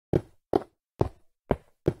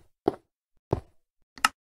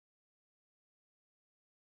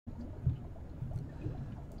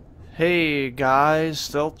Hey guys,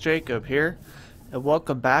 StealthJacob here, and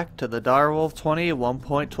welcome back to the Direwolf20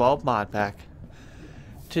 1.12 Modpack.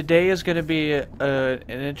 Today is going to be an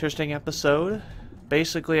interesting episode.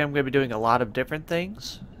 Basically, I'm going to be doing a lot of different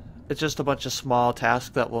things. It's just a bunch of small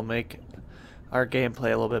tasks that will make our gameplay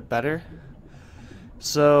a little bit better.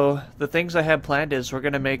 So, the things I have planned is we're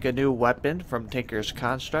going to make a new weapon from Tinker's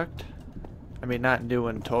Construct. I mean, not new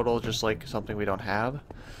in total, just like something we don't have.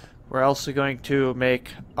 We're also going to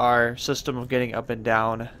make our system of getting up and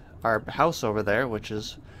down our house over there, which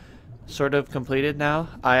is sort of completed now.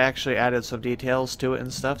 I actually added some details to it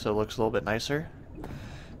and stuff, so it looks a little bit nicer.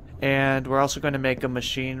 And we're also going to make a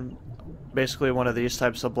machine, basically one of these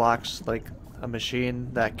types of blocks, like a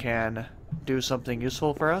machine that can do something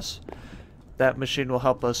useful for us. That machine will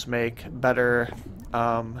help us make better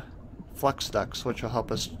flux ducts, which will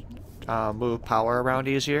help us move power around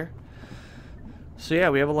easier. So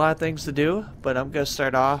yeah, we have a lot of things to do, but I'm going to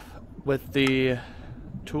start off with the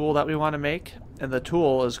tool that we want to make. And the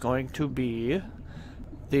tool is going to be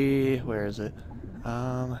the... where is it?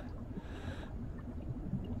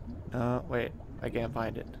 Wait, I can't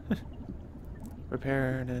find it.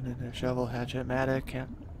 Repair, shovel, hatchet, mattock.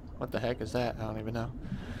 What the heck is that? I don't even know.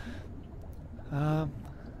 Oh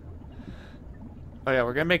yeah,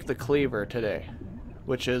 we're going to make the cleaver today,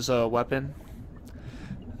 which is a weapon.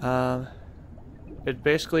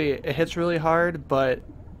 It hits really hard, but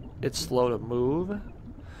it's slow to move.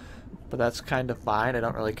 But that's kind of fine, I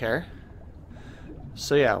don't really care.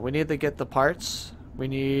 So yeah, we need to get the parts. We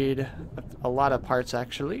need a lot of parts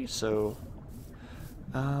actually, so...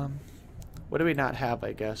 what do we not have,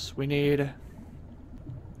 I guess? We need...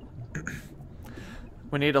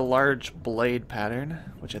 we need a large blade pattern,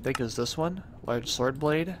 which I think is this one. Large sword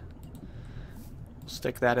blade.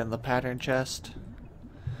 Stick that in the pattern chest.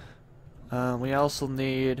 We also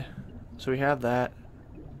need... so we have that.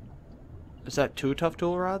 Is that 2 tough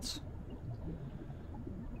tool rods?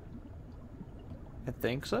 I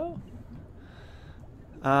think so.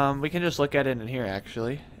 We can just look at it in here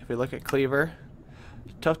actually. If we look at cleaver,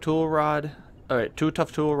 tough tool rod. Alright, 2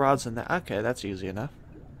 tough tool rods and that. Okay, that's easy enough.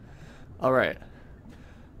 Alright.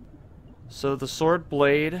 So the sword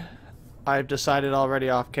blade, I've decided already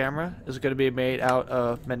off camera, is going to be made out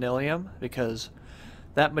of manilium because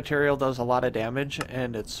that material does a lot of damage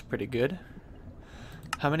and it's pretty good.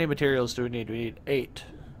 How many materials do we need? We need 8.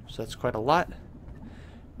 So that's quite a lot.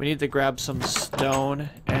 We need to grab some stone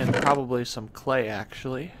and probably some clay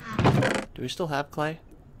actually. Do we still have clay?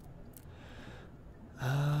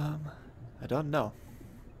 I don't know.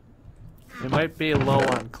 We might be low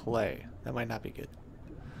on clay. That might not be good.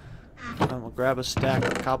 We'll grab a stack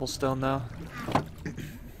of cobblestone though.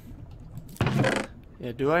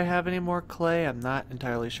 Yeah, do I have any more clay? I'm not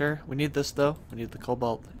entirely sure. We need this though. We need the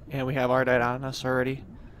cobalt. And we have Ardite on us already.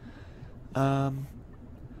 Yeah,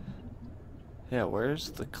 where's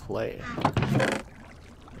the clay?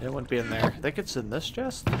 It wouldn't be in there. I think it's in this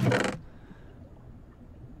chest?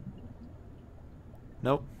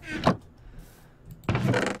 Nope.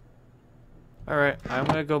 Alright, I'm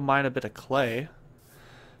gonna go mine a bit of clay.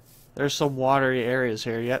 There's some watery areas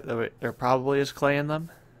here yet. There probably is clay in them.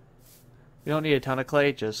 We don't need a ton of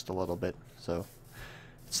clay, just a little bit. So,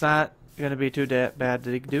 it's not going to be too bad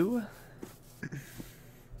to do.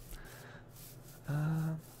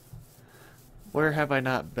 Where have I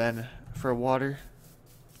not been for water?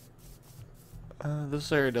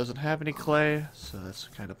 This area doesn't have any clay, so that's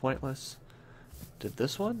kind of pointless. Did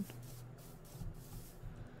this one?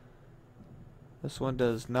 This one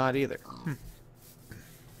does not either.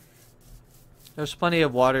 There's plenty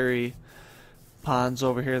of watery ponds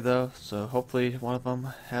over here though, so hopefully one of them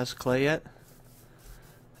has clay yet.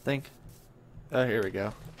 I think. Oh, here we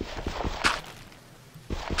go.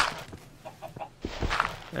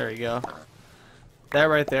 There we go. That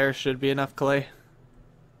right there should be enough clay.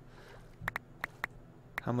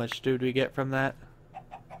 How much do we get from that?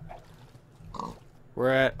 We're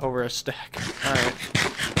at over a stack. Alright.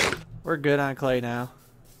 We're good on clay now.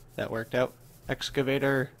 That worked out.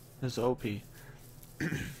 Excavator is OP.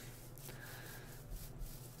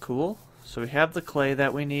 Cool. So we have the clay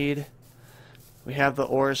that we need. We have the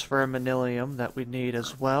ores for manilium that we need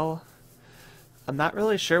as well. I'm not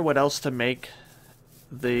really sure what else to make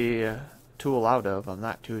the tool out of. I'm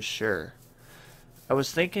not too sure. I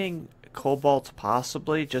was thinking cobalt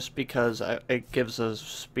possibly, just because it gives a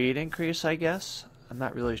speed increase, I guess. I'm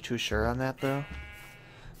not really too sure on that though.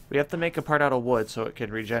 We have to make a part out of wood so it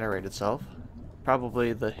can regenerate itself.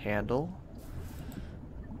 Probably the handle.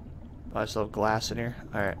 Oh, I still have glass in here.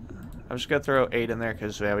 Alright. I'm just going to throw 8 in there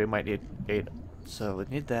because yeah, we might need 8. So we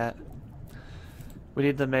need that. We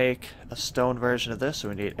need to make a stone version of this, so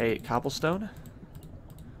we need 8 cobblestone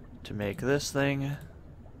to make this thing. Then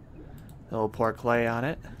we'll pour clay on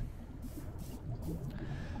it.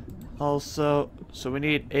 Also, so we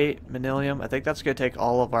need 8 manilium. I think that's going to take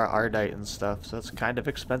all of our ardite and stuff, so it's kind of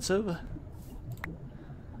expensive.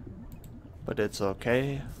 But it's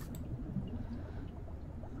okay.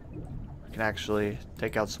 I can actually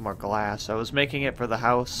take out some more glass. I was making it for the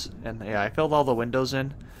house, and yeah, I filled all the windows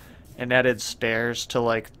in and added stairs to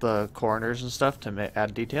like the corners and stuff to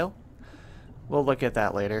add detail. We'll look at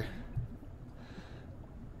that later.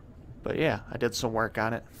 But yeah, I did some work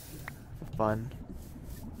on it. Fun.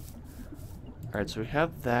 Alright, so we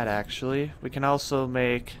have that actually. We can also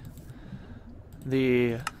make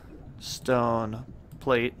the stone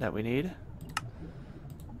plate that we need,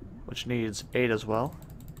 which needs 8 as well.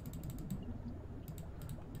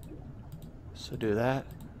 So do that.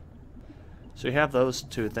 So we have those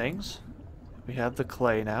 2 things. We have the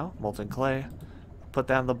clay now, molten clay. Put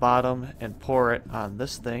that on the bottom and pour it on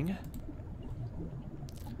this thing.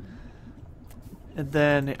 And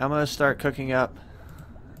then I'm going to start cooking up.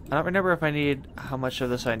 I don't remember if I need how much of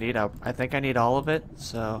this I need. I think I need all of it,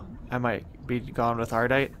 so I might be gone with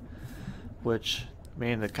ardite, which, I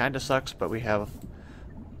mean, it kind of sucks, but we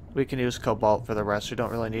can use cobalt for the rest. We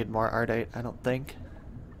don't really need more ardite, I don't think.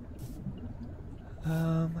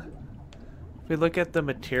 If we look at the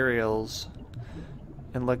materials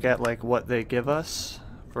and look at like what they give us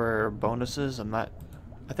for bonuses, I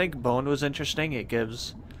think bone was interesting.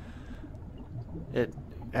 It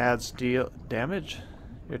adds damage.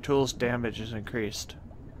 Your tool's damage is increased.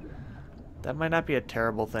 That might not be a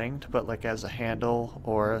terrible thing to put like as a handle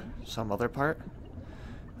or some other part.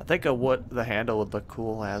 I think the handle would look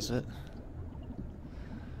cool as it.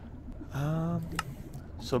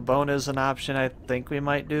 So bone is an option I think we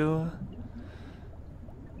might do.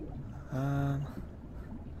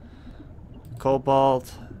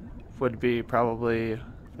 Cobalt would be probably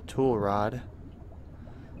the tool rod.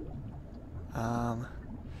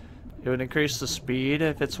 It would increase the speed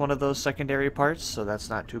if it's one of those secondary parts, so that's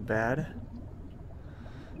not too bad.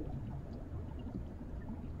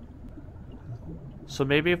 So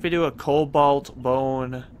maybe if we do a cobalt,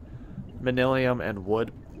 bone, manilium, and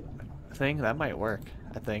wood thing, that might work,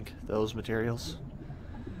 I think, those materials.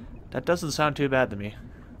 That doesn't sound too bad to me.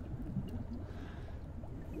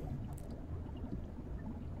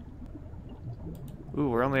 Ooh,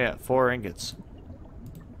 we're only at 4 ingots.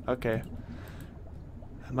 Okay.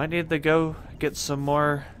 I might need to go get some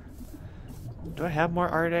more. Do I have more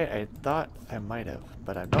ardite? I thought I might have,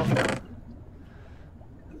 but I don't know.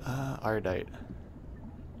 Ardite.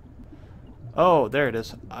 Oh, there it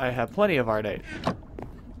is. I have plenty of ardite.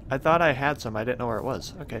 I thought I had some. I didn't know where it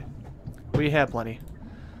was. Okay. We have plenty.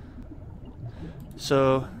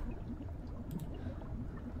 So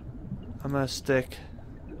I'm gonna stick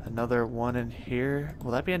another 1 in here.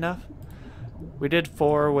 Will that be enough? We did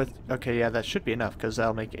 4 with... Okay, yeah, that should be enough, because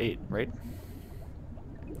that'll make 8, right?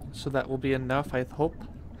 So that will be enough, I hope.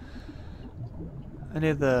 I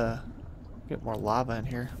need to get more lava in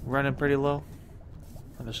here. We're running pretty low.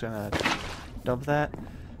 I'm just gonna dump that.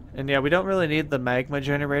 And yeah, we don't really need the magma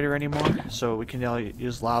generator anymore, so we can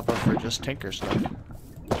use lava for just tinker stuff,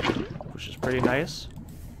 which is pretty nice.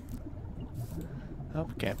 Oh,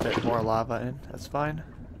 can't fit more lava in. That's fine.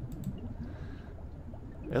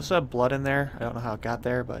 We also have blood in there. I don't know how it got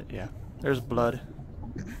there, but yeah, there's blood.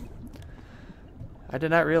 I did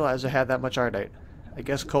not realize I had that much ardite. I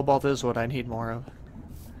guess cobalt is what I need more of.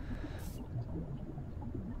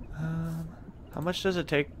 How much does it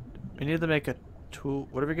take? We need to make a tool.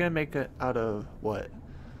 What are we gonna make it out of? What?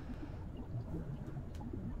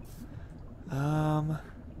 Yeah,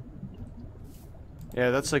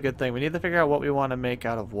 that's a good thing. We need to figure out what we want to make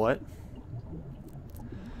out of what.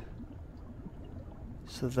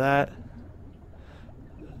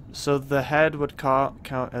 So the head would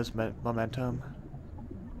count as momentum.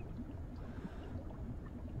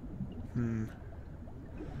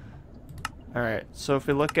 Alright, so if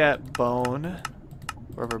we look at bone,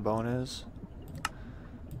 wherever bone is,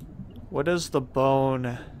 what does the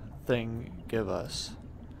bone thing give us?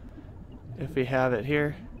 If we have it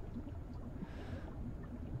here,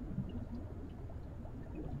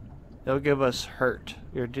 it'll give us hurt.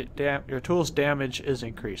 Your tool's damage is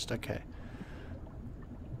increased. Okay.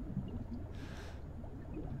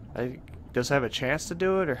 Does it have a chance to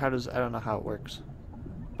do it, or how does... I don't know how it works.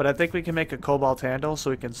 But I think we can make a cobalt handle, so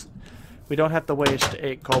we don't have to waste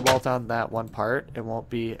 8 cobalt on that one part. It won't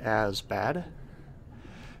be as bad.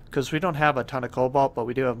 Because we don't have a ton of cobalt, but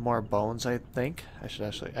we do have more bones, I think. I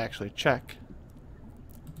should actually check.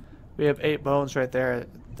 We have 8 bones right there.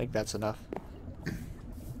 I think that's enough.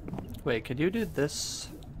 Wait, can you do this?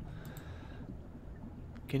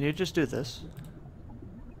 Can you just do this?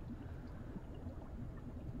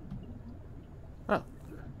 Oh.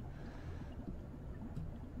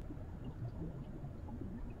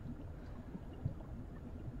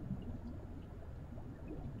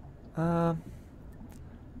 I'm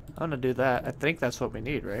gonna do that. I think that's what we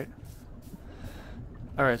need, right?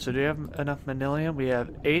 Alright, so do you have enough manilium? We have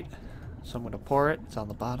 8, so I'm gonna pour it. It's on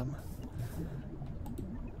the bottom.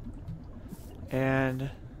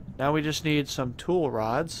 And now we just need some tool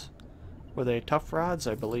rods. Were they tough rods?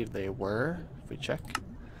 I believe they were, if we check.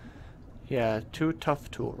 Yeah, 2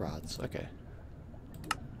 tough tool rods. Okay.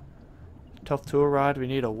 Tough tool rod, we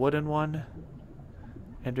need a wooden one.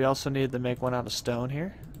 And we also need to make one out of stone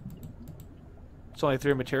here. It's only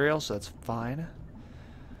 3 materials, so that's fine.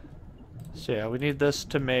 So yeah, we need this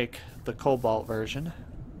to make the cobalt version,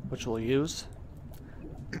 which we'll use.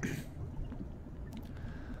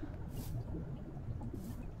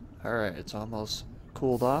 Alright, it's almost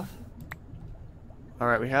cooled off.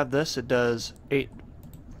 Alright, we have this. It does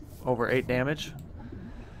over 8 damage.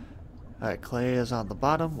 Alright, clay is on the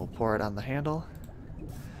bottom. We'll pour it on the handle.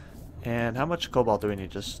 And how much cobalt do we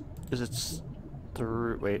need? Just,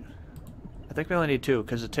 wait. I think we only need 2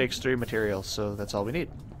 because it takes 3 materials, so that's all we need.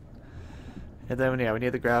 And then, yeah, we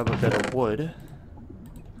need to grab a bit of wood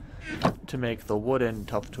to make the wooden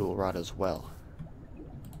tough tool rod as well.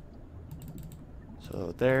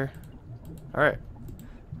 So there. Alright.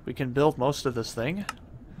 We can build most of this thing.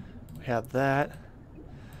 We have that.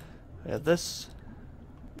 We have this.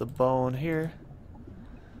 The bone here.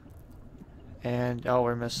 And all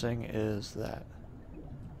we're missing is that.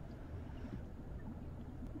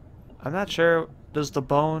 I'm not sure, does the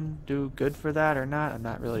bone do good for that or not? I'm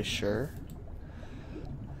not really sure.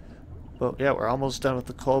 But yeah, we're almost done with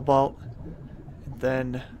the cobalt. And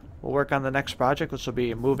then we'll work on the next project, which will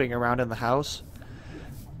be moving around in the house.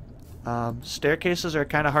 Staircases are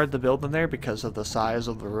kind of hard to build in there because of the size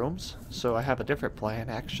of the rooms. So I have a different plan,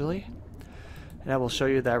 actually. And I will show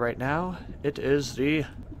you that right now. It is the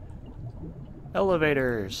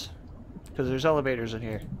elevators. Because there's elevators in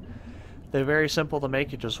here. They're very simple to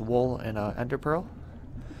make. It's just wool and ender pearl.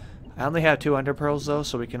 I only have 2 ender pearls though,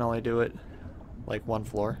 so we can only do it like 1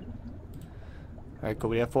 floor. Alright, cool.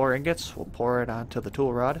 We have 4 ingots. We'll pour it onto the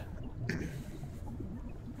tool rod.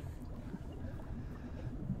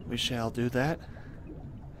 We shall do that.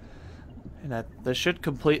 And this should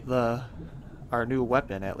complete our new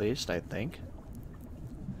weapon at least, I think.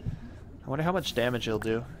 I wonder how much damage it'll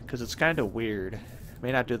do, because it's kind of weird. It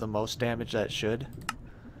may not do the most damage that it should.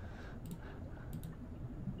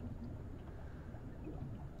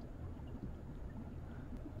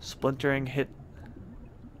 Splintering hit.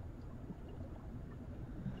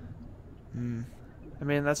 I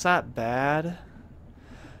mean, that's not bad.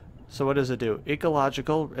 So what does it do?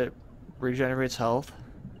 Ecological, it regenerates health.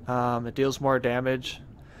 It deals more damage,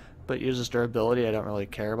 but uses durability. I don't really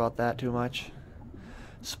care about that too much.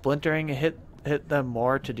 Splintering, hit them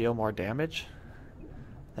more to deal more damage.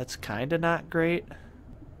 That's kind of not great.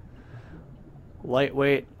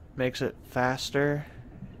 Lightweight makes it faster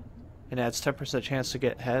and adds 10% chance to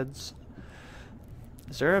get heads.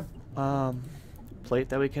 Is there a plate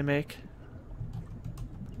that we can make?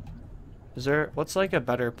 Is there, what's like a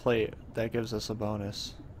better plate that gives us a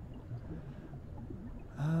bonus?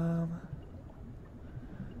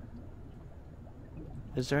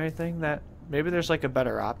 Is there anything that, maybe there's like a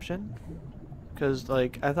better option? Because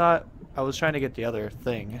like, I thought I was trying to get the other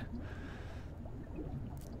thing.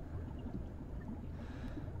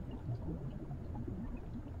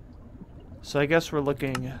 So I guess we're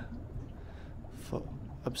looking,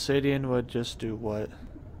 obsidian would just do what?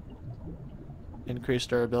 Increased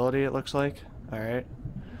durability, it looks like. Alright.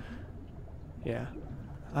 Yeah.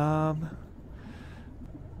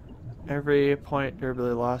 Every point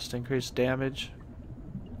durability lost, increased damage.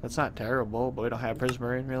 That's not terrible, but we don't have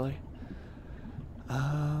prismarine really.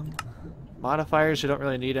 Modifiers, you don't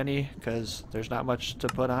really need any, because there's not much to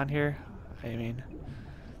put on here. I mean...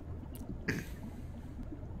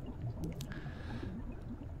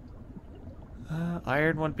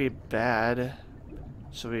 iron wouldn't be bad.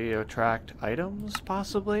 So we attract items,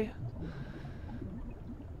 possibly?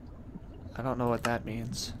 I don't know what that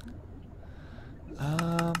means.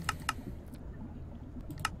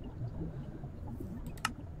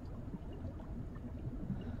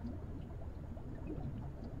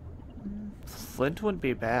 Flint wouldn't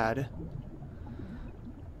be bad.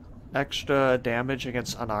 Extra damage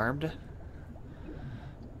against unarmed.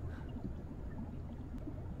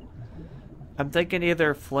 I'm thinking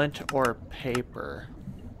either flint or paper.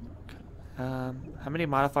 How many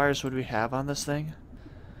modifiers would we have on this thing?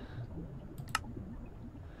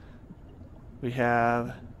 We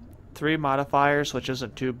have 3 modifiers, which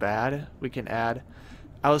isn't too bad. We can add.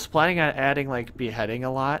 I was planning on adding like beheading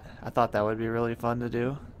a lot. I thought that would be really fun to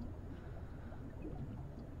do.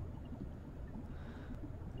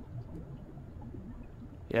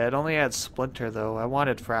 Yeah, it only adds splinter though. I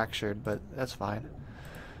wanted fractured, but that's fine.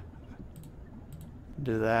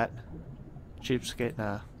 Do that. Cheapskate,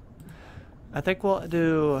 nah. I think we'll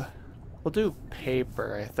do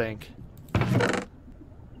paper, I think.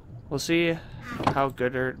 We'll see how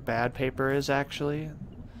good or bad paper is actually.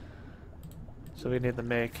 So we need to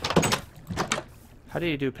make... How do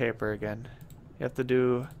you do paper again? You have to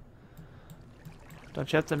do...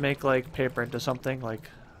 Don't you have to make like paper into something like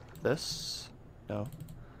this? No.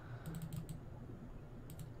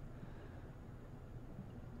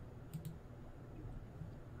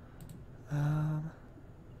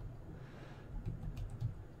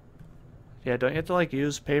 Yeah, don't you have to like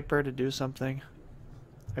use paper to do something?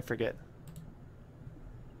 I forget.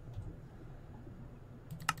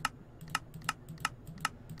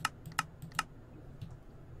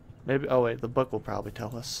 Maybe, oh wait, the book will probably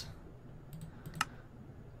tell us.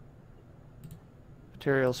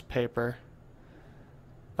 Materials, paper.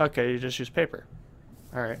 Okay, you just use paper.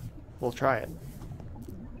 Alright, we'll try it.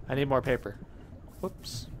 I need more paper.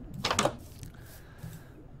 Whoops.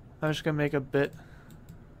 I'm just gonna make a bit.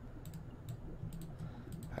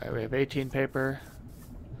 Alright, we have 18 paper.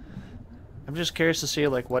 I'm just curious to see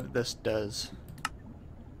like what this does.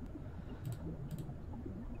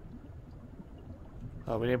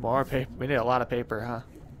 Oh, we need more paper. We need a lot of paper, huh?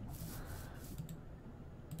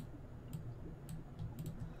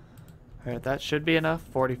 Alright, that should be enough.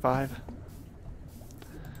 45.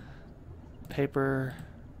 Paper.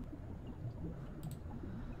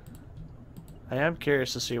 I am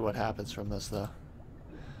curious to see what happens from this, though.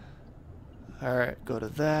 Alright, go to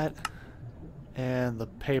that. And the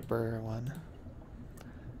paper one.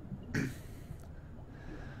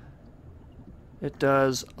 It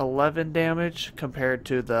does 11 damage compared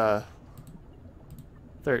to the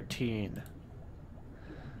 13.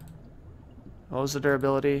 What was the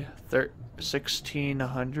durability?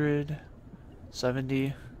 1600?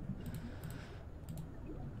 70?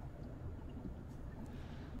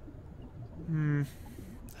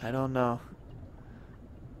 I don't know.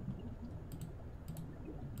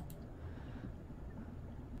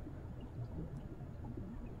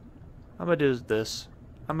 I'm gonna do this.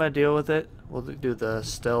 I'm gonna deal with it. We'll do the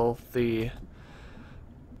stealthy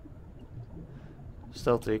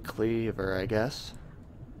cleaver, I guess.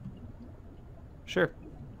 Sure.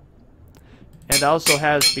 And it also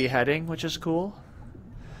has beheading, which is cool.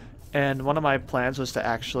 And one of my plans was to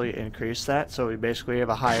actually increase that, so we basically have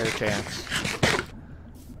a higher chance.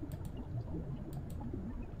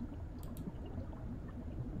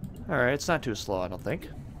 Alright, it's not too slow, I don't think.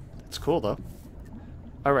 It's cool, though.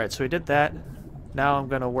 Alright, so we did that. Now I'm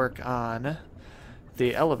going to work on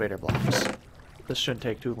the elevator blocks. This shouldn't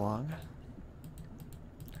take too long.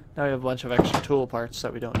 Now we have a bunch of extra tool parts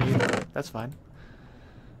that we don't need, but that's fine.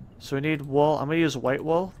 So we need wool. I'm going to use white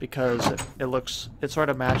wool because it sort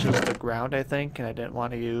of matches the ground, I think, and I didn't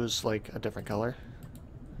want to use like a different color.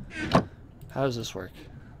 How does this work?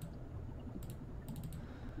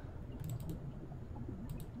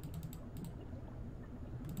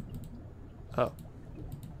 Oh.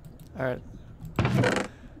 Alright.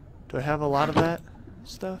 Do I have a lot of that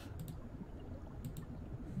stuff?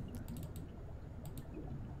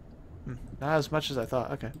 Not as much as I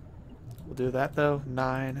thought. Okay. We'll do that though.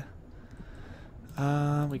 9.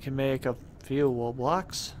 We can make a few wool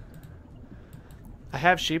blocks. I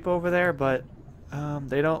have sheep over there, but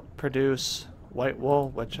they don't produce white wool,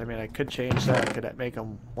 which, I mean, I could change that. I could make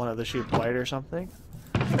them one of the sheep white or something.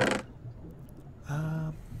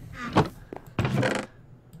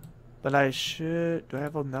 But I should... Do I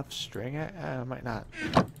have enough string? I might not.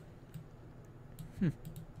 We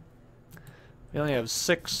only have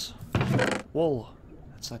 6 wool.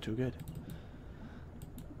 That's not too good.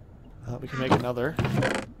 We can make another.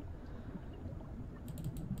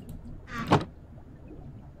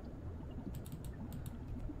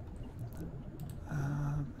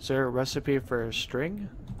 Is there a recipe for a string?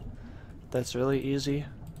 That's really easy.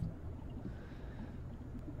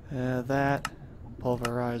 That.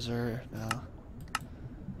 Pulverizer, no.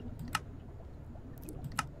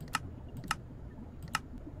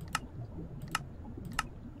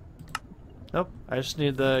 Nope, I just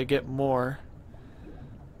need to get more.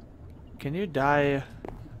 Can you dye?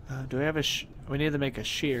 Do we have a we need to make a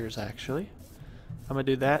shears, actually. I'm gonna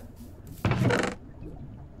do that.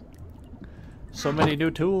 So many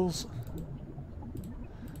new tools.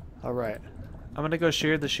 Alright. I'm gonna go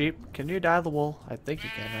shear the sheep. Can you dye the wool? I think you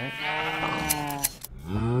can, right?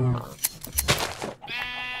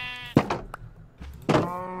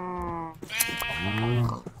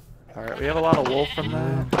 Alright, we have a lot of wool from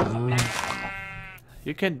that.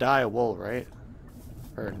 You can dye wool, right?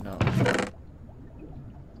 Or no? I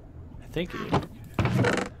think you do.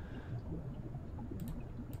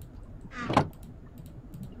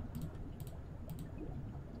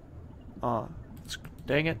 Oh,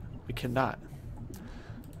 dang it. We cannot.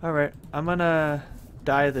 Alright, I'm gonna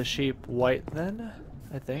dye the sheep white then,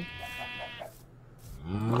 I think.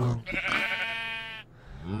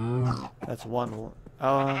 That's one.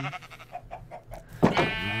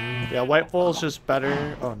 Yeah, white wool is just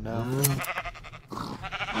better. Oh no.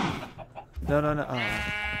 No. Oh.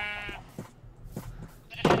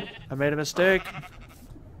 I made a mistake.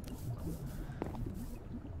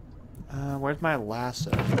 Where's my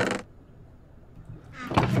lasso?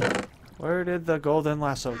 Where did the golden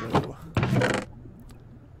lasso go?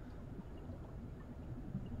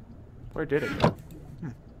 Where did it go?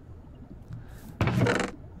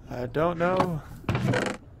 I don't know.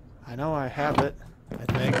 I know I have it, I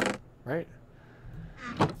think. Right?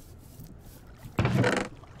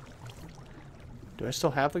 Do I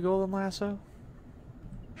still have the golden lasso?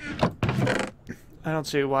 I don't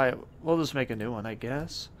see why. We'll just make a new one, I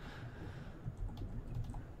guess.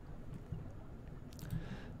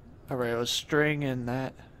 Alright, it was string in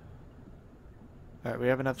that. Alright, we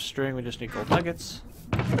have enough string, we just need gold nuggets.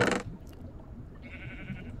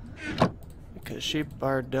 Because sheep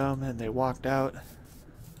are dumb and they walked out.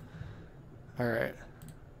 Alright.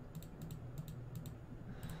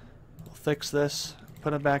 We'll fix this,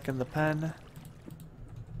 put it back in the pen.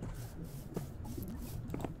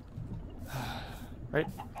 Right?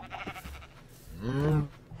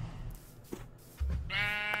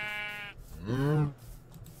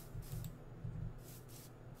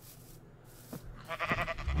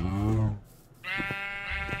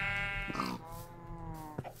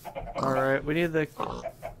 Alright, we need to,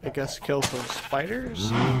 I guess, kill some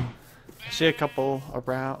spiders. I see a couple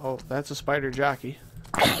around. Oh, that's a spider jockey.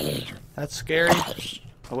 That's scary.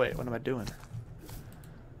 Oh wait, what am I doing?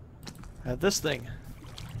 I have this thing.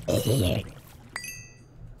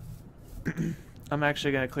 I'm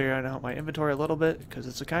actually going to clear out my inventory a little bit because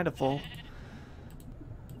it's kind of full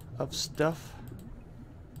of stuff.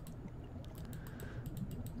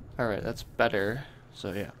 Alright, that's better.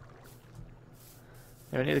 So yeah.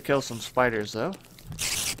 Yeah, we need to kill some spiders though.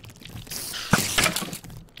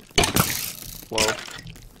 Whoa.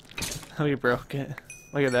 We broke it.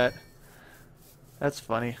 Look at that. That's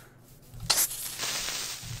funny.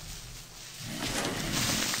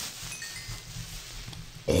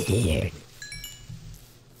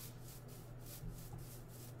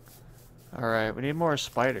 Alright, we need more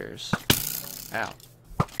spiders. Ow.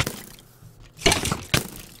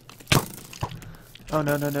 Oh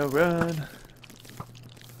no, run!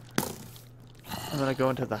 I'm gonna go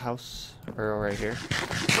into the house, or right here.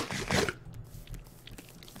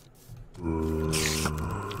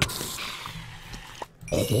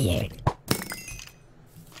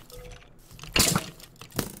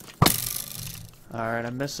 Alright,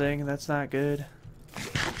 I'm missing. That's not good.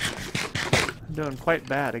 I'm doing quite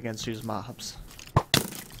bad against these mobs.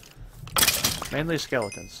 Mainly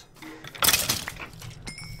skeletons.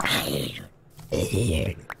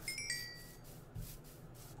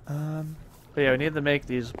 But yeah, we need to make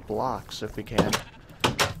these blocks if we can.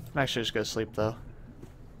 I'm actually just gonna sleep though.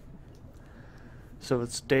 So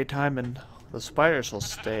it's daytime and the spiders will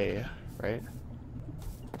stay, right?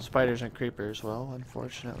 Spiders and creepers, well,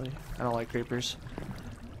 unfortunately. I don't like creepers.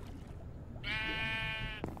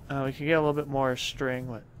 We can get a little bit more string.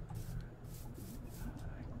 What?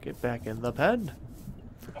 Get back in the pen.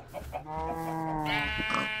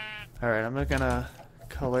 Alright, I'm gonna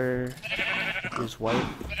color these white.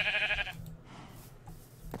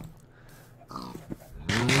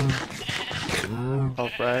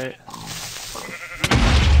 Alright.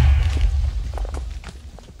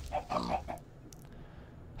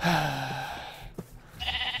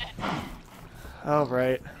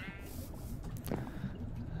 Alright.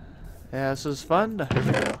 Yeah, this is fun. Here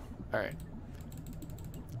we go. Alright.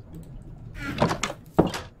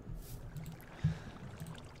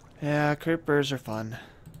 Yeah, creepers are fun.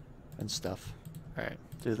 And stuff. Alright,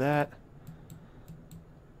 do that.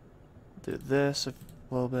 Do this a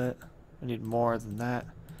little bit. We need more than that.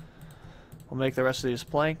 We'll make the rest of these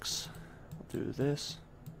planks. We'll do this.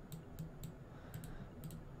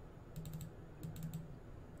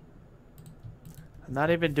 I'm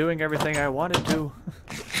not even doing everything I wanted to.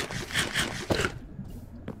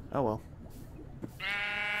 Oh well.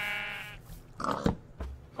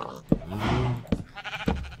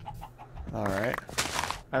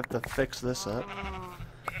 have to fix this up.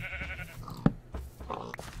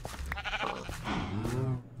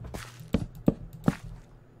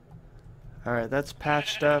 Alright, that's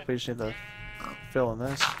patched up. We just need to fill in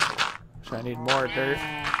this. So I need more dirt.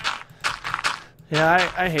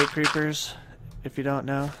 Yeah, I hate creepers, if you don't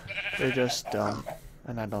know. They're just dumb,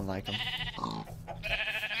 and I don't like them.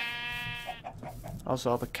 Also,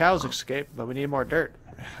 all the cows escaped, but we need more dirt.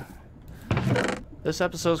 This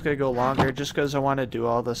episode's gonna go longer just because I want to do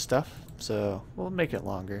all this stuff, so we'll make it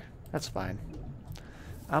longer. That's fine.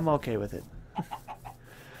 I'm okay with it.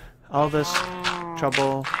 All this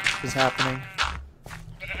trouble is happening.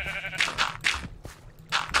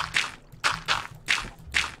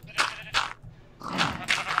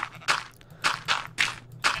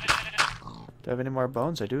 Do I have any more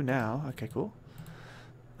bones? I do now. Okay, cool.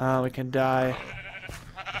 We can dye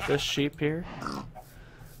this sheep here.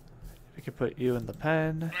 We can put you in the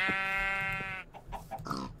pen.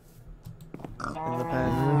 In the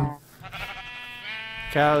pen.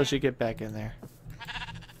 Cows, you get back in there.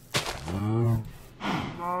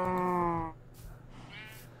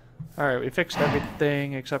 Alright, we fixed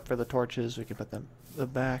everything except for the torches. We can put them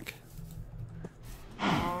back.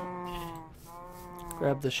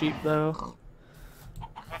 Grab the sheep though.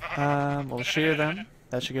 We'll shear them.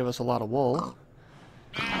 That should give us a lot of wool.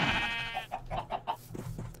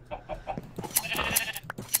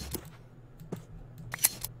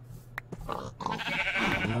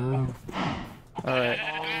 Alright,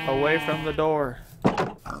 away from the door.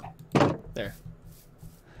 There.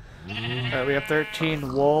 Alright, we have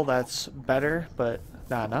 13 wool. That's better, but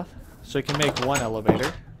not enough. So we can make one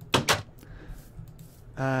elevator.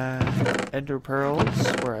 Ender pearls.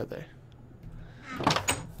 Where are they?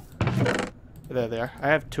 There they are. I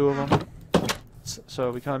have 2 of them.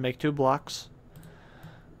 So we can only make 2 blocks.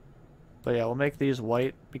 But yeah, we'll make these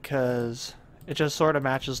white because it just sort of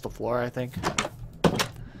matches the floor, I think.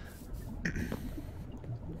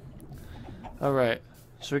 Alright,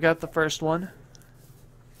 so we got the first one.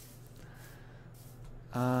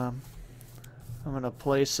 I'm gonna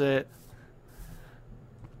place it.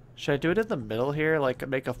 Should I do it in the middle here? Like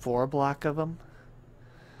make a 4 block of them?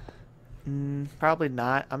 Probably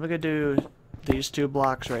not. I'm gonna do these 2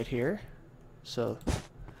 blocks right here. So,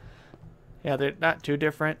 yeah, they're not too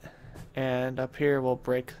different. And up here we'll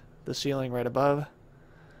break the ceiling right above.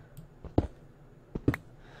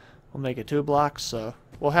 We'll make it 2 blocks, so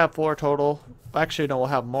we'll have 4 total. Actually, no, we'll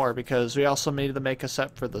have more because we also need to make a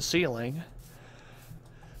set for the ceiling.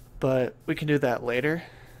 But we can do that later.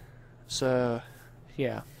 So,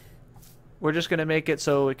 yeah. We're just gonna make it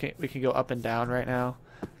so we can go up and down right now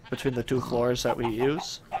between the 2 floors that we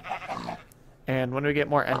use. And when we get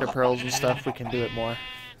more ender pearls and stuff, we can do it more.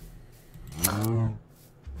 But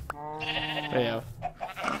yeah.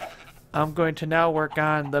 I'm going to now work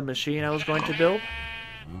on the machine I was going to build.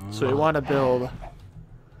 So we want to build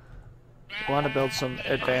some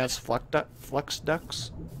advanced flux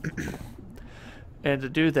ducts. And to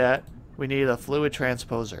do that, we need a fluid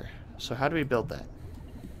transposer. So how do we build that?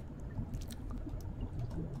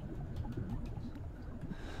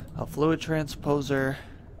 A fluid transposer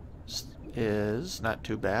is not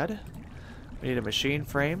too bad. We need a machine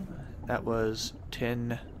frame. That was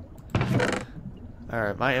tin.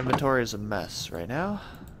 Alright, my inventory is a mess right now.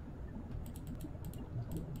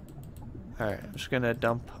 Alright, I'm just gonna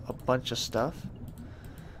dump a bunch of stuff.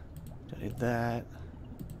 Don't need that.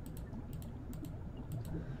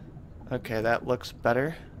 Okay, that looks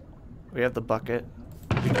better. We have the bucket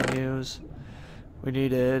we can use. We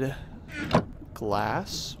needed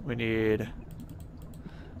glass. We need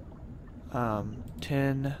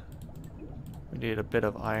tin. We need a bit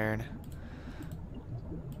of iron.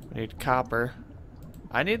 We need copper.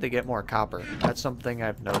 I need to get more copper. That's something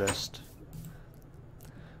I've noticed.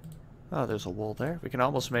 Oh, there's a wool there. We can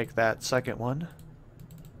almost make that second one.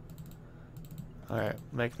 Alright,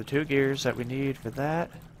 make the 2 gears that we need for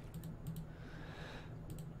that.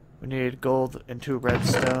 We need gold and 2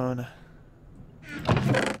 redstone.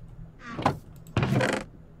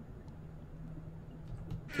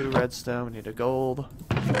 Two redstone, we need a gold.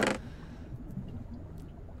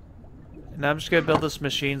 And I'm just gonna build this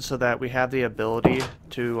machine so that we have the ability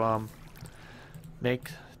to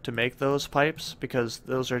make those pipes, because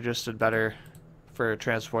those are just better for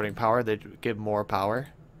transporting power. They give more power.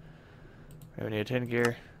 We need a tin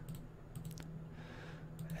gear.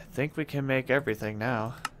 I think we can make everything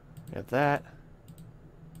now. We have that.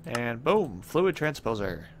 And boom, fluid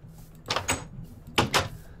transposer.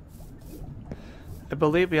 I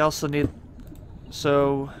believe we also need,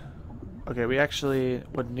 okay, we actually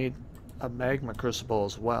would need a magma crucible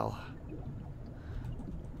as well.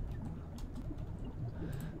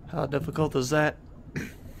 How difficult is that?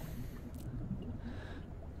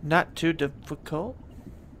 Not too difficult.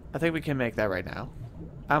 I think we can make that right now.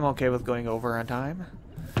 I'm okay with going over on time.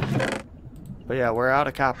 But yeah, we're out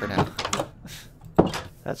of copper now.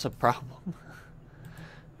 That's a problem.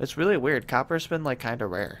 It's really weird. Copper's been like kind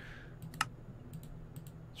of rare.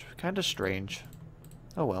 It's kind of strange.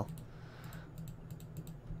 Oh well.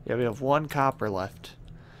 Yeah, we have 1 copper left.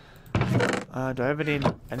 Do I have any...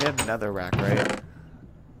 I need another rack, right?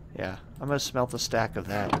 Yeah, I'm gonna smelt a stack of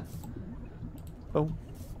that. Boom.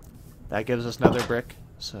 That gives us another brick,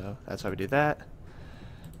 so that's how we do that.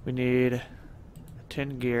 We need a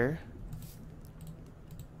tin gear.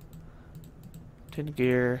 Tin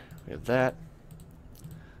gear. We have that.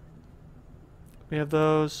 We have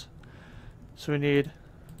those. So we need...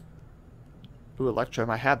 Ooh, electrum.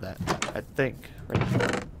 I had that, I think.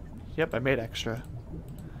 Right. Yep, I made extra.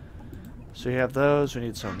 So we have those. We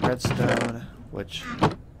need some redstone, which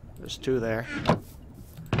there's 2 there.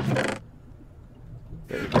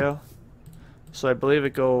 There we go. So I believe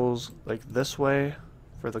it goes like this way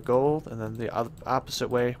for the gold, and then the opposite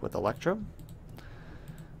way with electrum.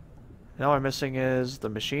 Now what I'm missing is the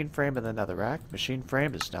machine frame and the nether rack. Machine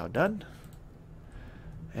frame is now done.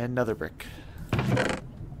 And another brick.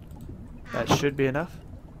 That should be enough.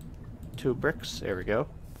 2 bricks. There we go.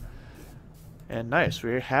 And nice,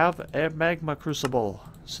 we have a magma crucible.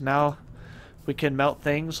 So now we can melt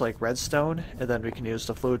things like redstone, and then we can use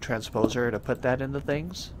the fluid transposer to put that into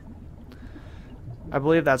things. I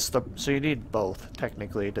believe that's the... So you need both,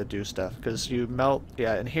 technically, to do stuff. Because you melt...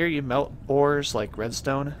 Yeah, and here you melt ores like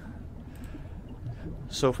redstone.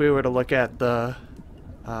 So if we were to look at the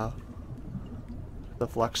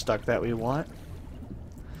flux duct that we want,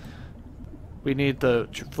 we need the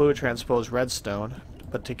fluid transpose redstone.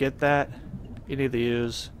 But to get that, you need to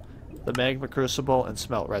use the magma crucible and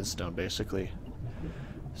smelt redstone, basically.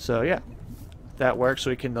 So yeah, that works.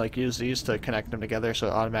 We can like use these to connect them together so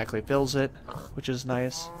it automatically fills it, which is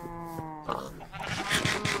nice.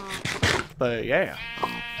 But yeah,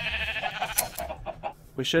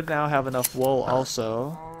 we should now have enough wool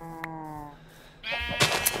also.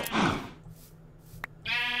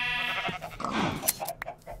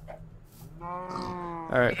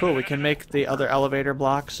 Alright, cool. We can make the other elevator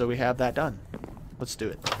block, so we have that done. Let's do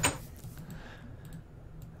it.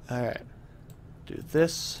 Alright. Do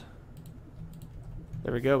this.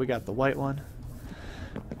 There we go. We got the white one.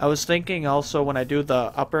 I was thinking also when I do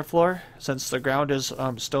the upper floor, since the ground is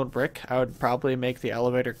stone brick, I would probably make the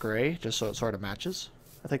elevator gray, just so it sort of matches.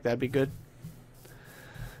 I think that'd be good.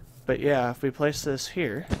 But yeah, if we place this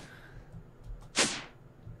here,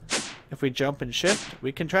 if we jump and shift,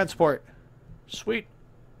 we can transport. Sweet.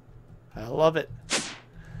 I love it.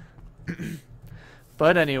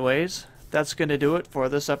 But anyways, that's going to do it for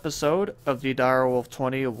this episode of the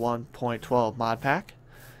Direwolf20 1.12 Modpack.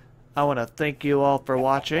 I want to thank you all for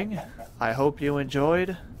watching. I hope you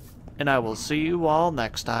enjoyed, and I will see you all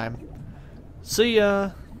next time. See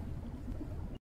ya!